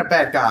 Gregory ain't a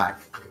bad guy.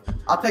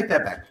 I'll take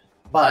that back.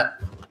 But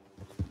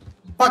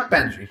fuck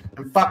Benji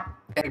and fuck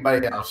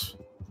anybody else.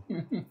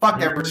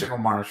 Fuck every single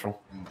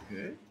marshal.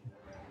 Okay.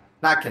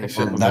 Not kidding.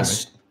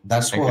 That's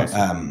what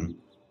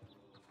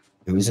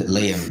who was it?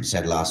 Liam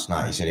said last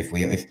night. He said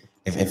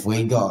if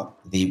we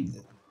got the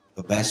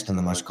best and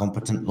the most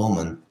competent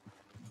lawmen,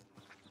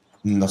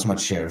 not so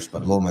much sheriffs,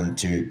 but lawmen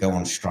to go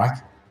on strike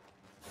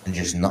and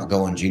just not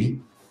go on duty,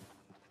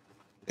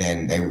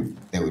 then they would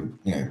it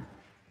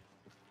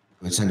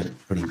would send a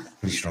pretty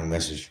strong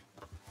message.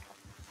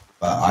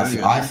 But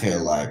I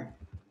feel like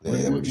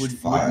they would just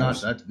fire Would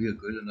us. not that be a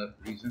good enough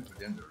reason for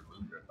them to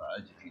remove their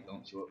badge if you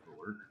don't show up for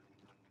work?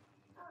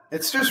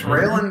 It's just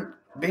Raylan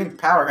being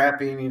power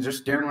happy and he's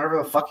just doing whatever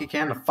the fuck he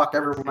can to fuck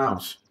everyone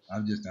else.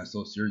 I'm just not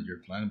so sure your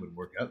plan would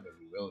work out very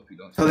well if you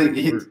don't So show up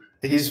for work.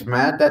 he's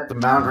mad that the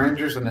Mountain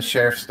Rangers and the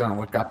sheriffs don't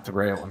look up to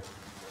Raylan.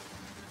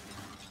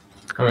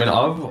 I mean, I've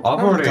I looked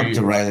already up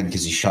to Raylan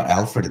because he shot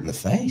Alfred in the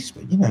face,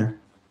 but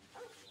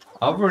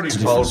I've already It's a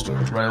told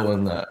different story.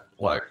 Raylan that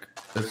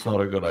it's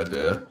not a good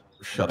idea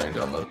shutting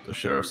down the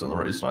sheriffs, and the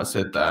reason I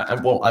said that,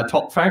 and well, I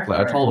told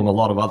him a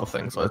lot of other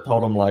things. I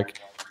told him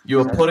you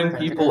are putting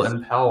people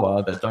in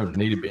power that don't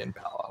need to be in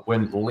power.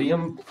 When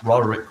Liam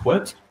Roderick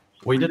quit,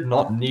 we did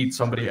not need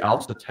somebody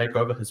else to take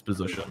over his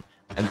position,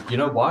 and you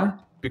know why?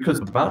 Because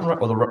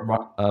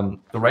the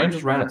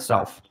Rangers ran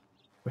itself.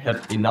 We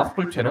had enough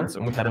lieutenants,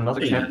 and we had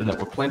another captain that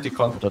were plenty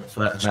competent for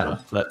that matter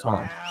for that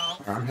time.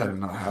 I'm heading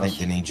to the I house. think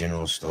they need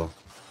general store.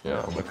 Yeah,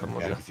 I'm gonna come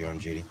with you. If you're on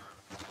duty.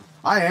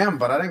 I am,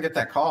 but I didn't get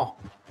that call.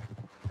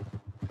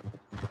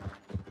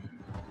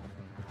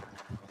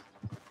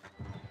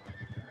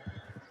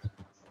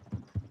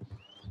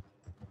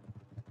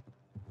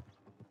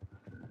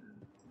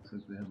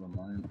 Since we have a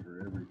line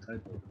for every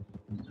type of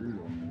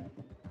material now.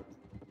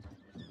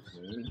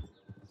 Okay.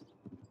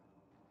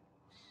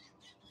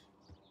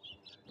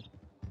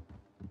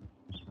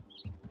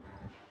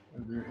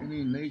 Are there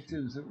any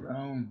natives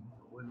around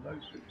who would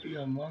like to be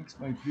amongst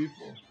my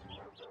people?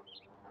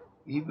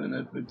 Even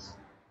if it's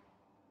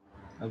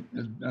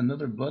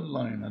another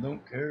bloodline, I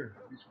don't care.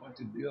 I just want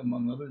to be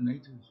among other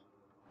natives.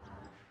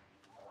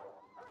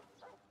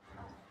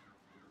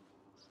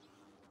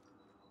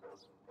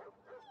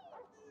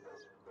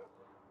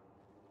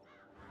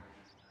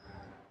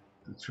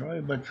 The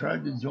tribe I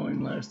tried to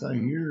join last I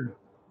hear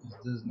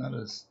does not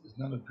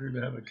appear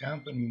to have a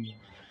camp anymore.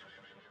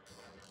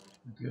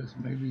 I guess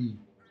maybe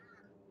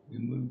you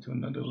moved to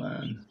another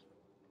land.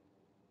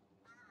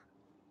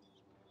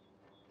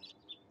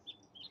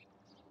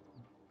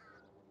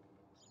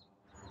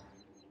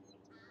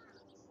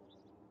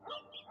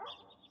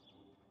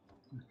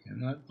 I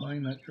cannot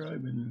find that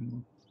tribe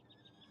anymore.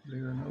 They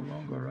are no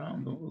longer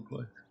around, don't look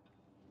like.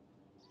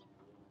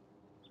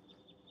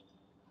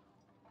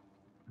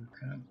 The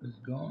camp is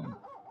gone.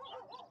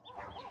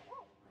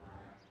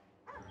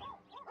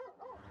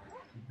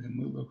 Did they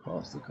move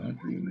across the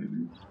country,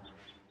 maybe?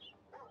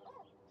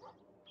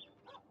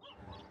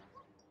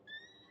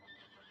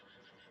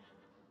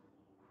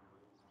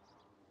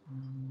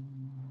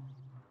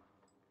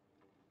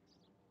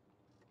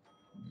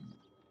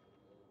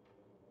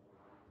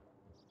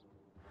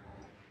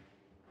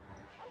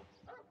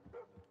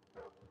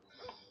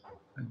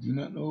 I do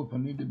not know if I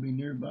need to be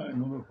nearby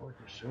in order for it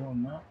to show a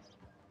map.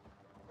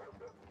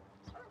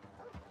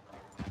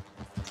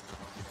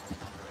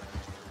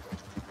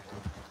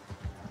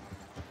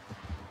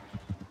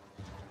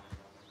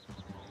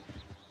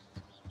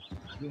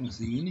 I don't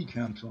see any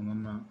camps on the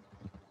map.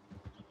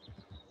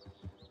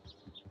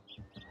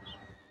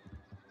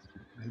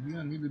 Maybe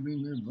I need to be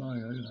nearby. I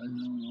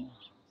don't know.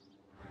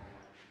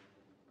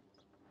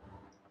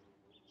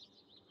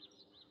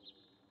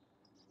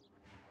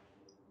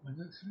 What's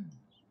that saying?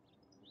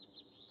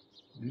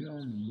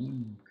 Leon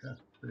Moon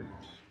Cafe.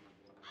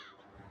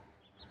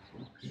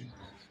 Okay.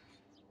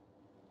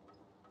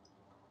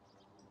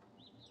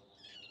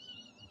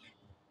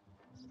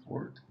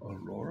 Port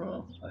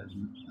Aurora? I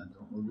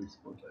don't know this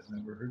port. I've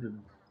never heard of it.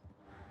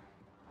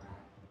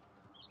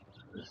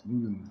 Let's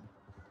move in.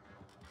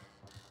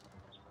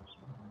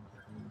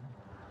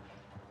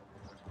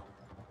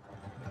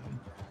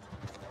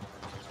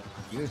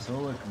 I guess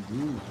all I can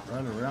do is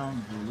ride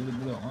around, do a little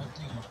bit of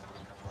hunting,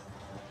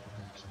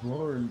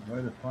 explore, and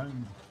try to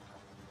find,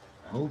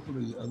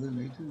 hopefully, other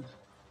natives.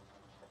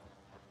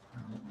 I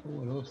don't know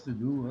what else to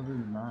do other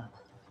than that.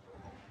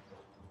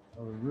 I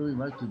would really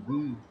like to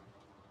be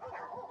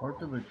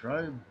part of a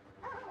tribe.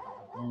 I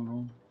don't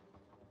know.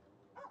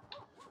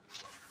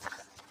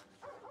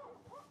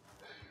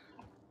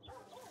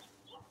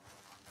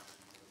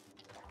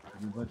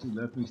 Everybody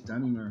left me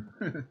standing there.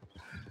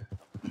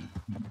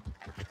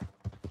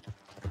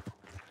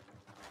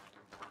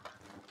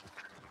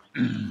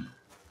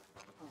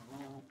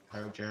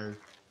 Joe.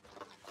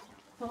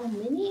 Oh,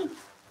 Minnie?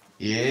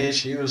 Yeah,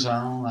 she was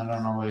on. I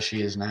don't know where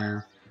she is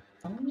now.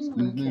 Excuse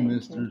me,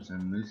 misters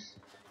and miss.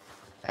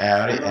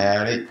 Howdy,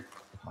 howdy.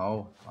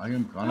 How? I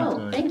am Kana'Ti.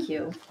 Oh, thank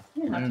you.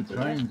 I am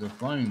trying to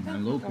find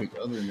and locate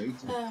other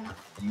natives. Do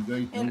you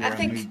guys know And where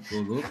I may go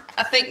look?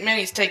 I think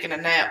Minnie's taking a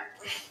nap.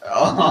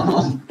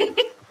 Oh.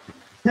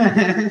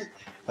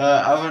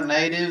 Other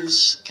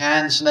natives,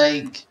 Can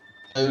Snake,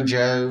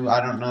 Ojo.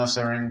 I don't know if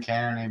they're in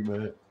county,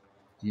 but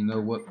do you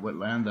know what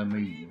land I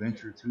may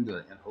venture to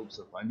in hopes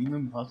of finding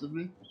them,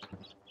 possibly?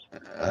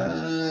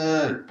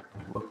 I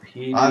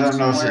don't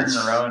know if it's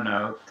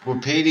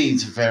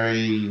Wapiti's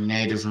very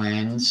native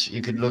lands.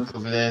 You could look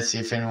over there, see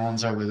if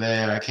anyone's over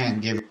there. I can't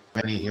give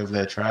any of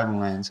their tribal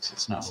lands because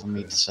it's not for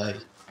me to say.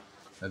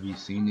 Have you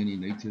seen any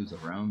natives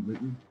around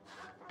lately?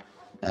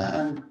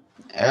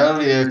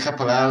 Earlier, a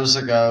couple hours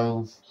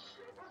ago,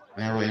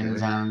 they were in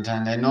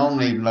Valentine. They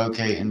normally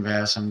locate in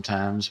Val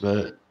sometimes,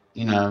 but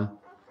you know,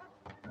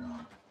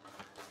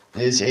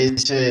 it's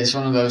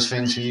one of those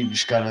things where you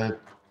just gotta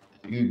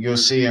you'll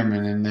see them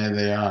and then there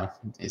they are.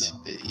 It's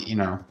you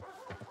know.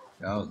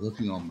 Yeah, I was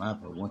looking on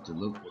map. I want to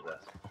look for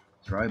that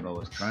tribe I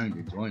was trying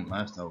to join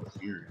last I was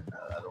here, and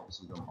I don't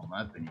see them on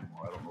map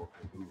anymore. I don't know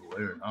if they moved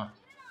away or not.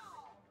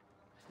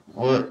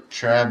 What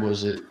tribe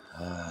was it?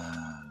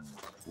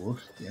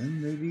 Wolf's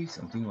Den, maybe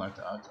something like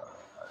that. I'm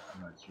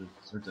not sure.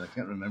 Certain. I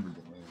can't remember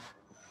the name.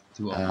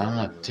 I'm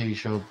not too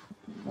sure.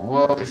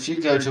 Well, if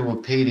you go to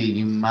Wapiti,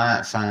 you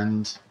might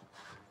find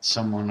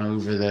someone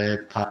over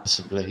there,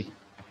 possibly.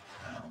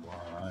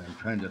 Well, I'm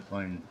trying to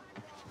find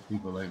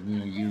people like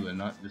me and you, and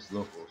not just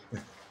locals.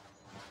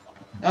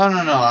 No.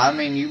 I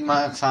mean, you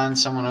might find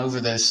someone over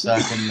there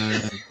stuck in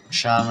the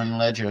shaman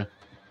ledger.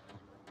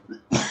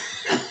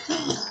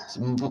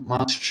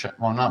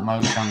 Well, not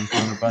most shamans,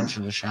 but a bunch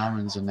of the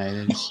shamans are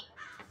natives.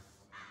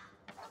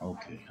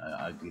 Okay,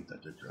 I get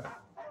that to try.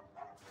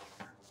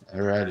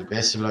 Alrighty,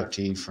 best of luck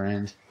to you,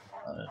 friend.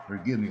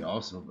 Forgive me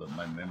also, but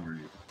my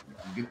memory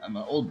I'm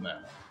an old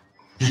man.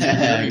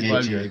 I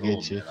get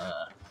you.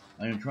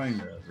 I am trying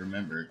to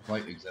remember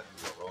quite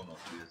exactly what Roanoke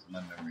is.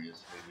 My memory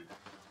is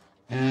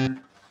faded. I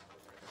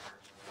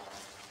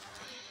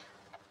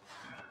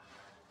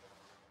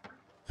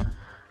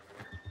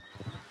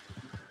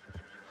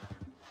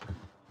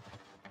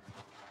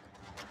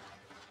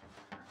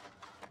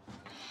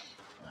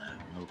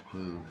have no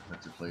clue if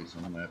that's a place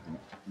on the map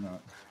or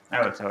not.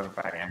 Oh, it's over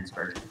by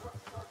Ansburg.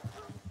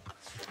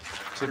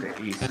 To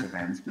the east of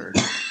Ansburg.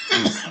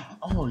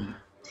 Oh,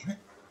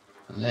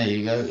 there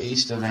you go,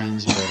 east of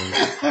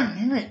Ansburg.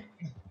 Damn it.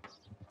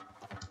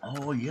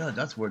 Oh, yeah,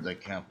 that's where the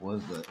camp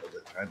was, the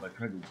tribe I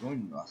tried to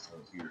join last I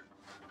was here.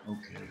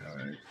 Okay,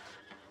 alright.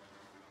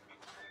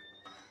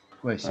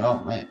 Question.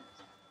 Oh, man.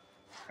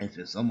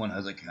 If someone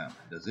has a camp,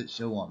 does it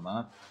show on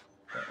map?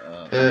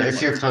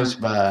 If you're close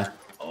by.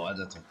 Oh,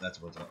 that's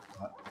what's up.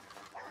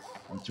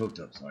 I'm choked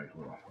up, sorry,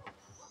 hold on.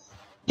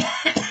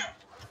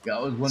 Yeah, I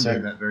was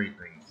wondering that very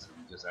thing, so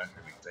you just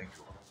answered me, thank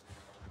you.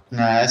 No,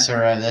 that's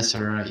alright.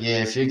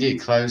 Yeah, if you get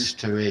close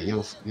to it,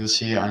 you'll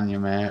see it on your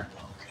map.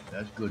 Okay,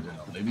 that's good to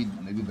know. Maybe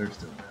they're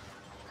still there.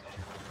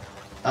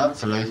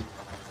 Hopefully.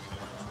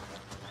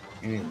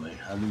 Anyway,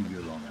 I'll leave you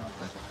alone now.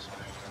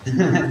 Thank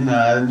you.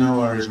 No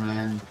worries,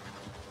 man.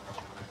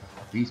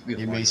 Peace be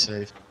upon you. You be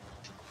safe.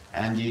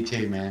 And you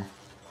too, man.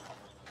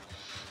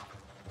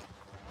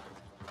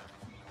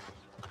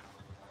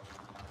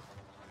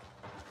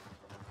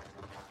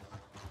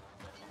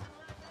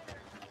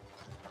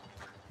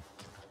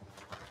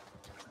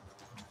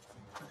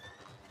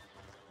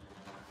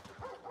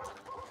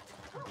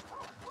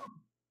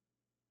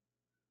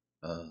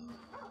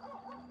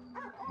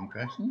 I'm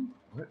crashing?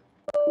 What?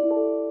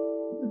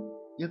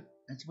 Yep,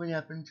 that's what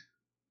happened.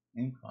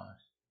 And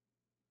crash.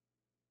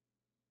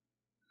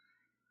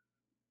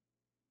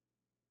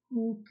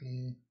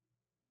 Okay.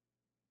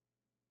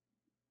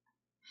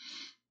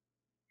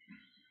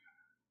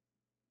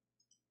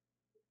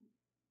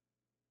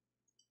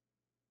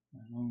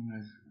 long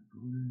as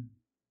recording.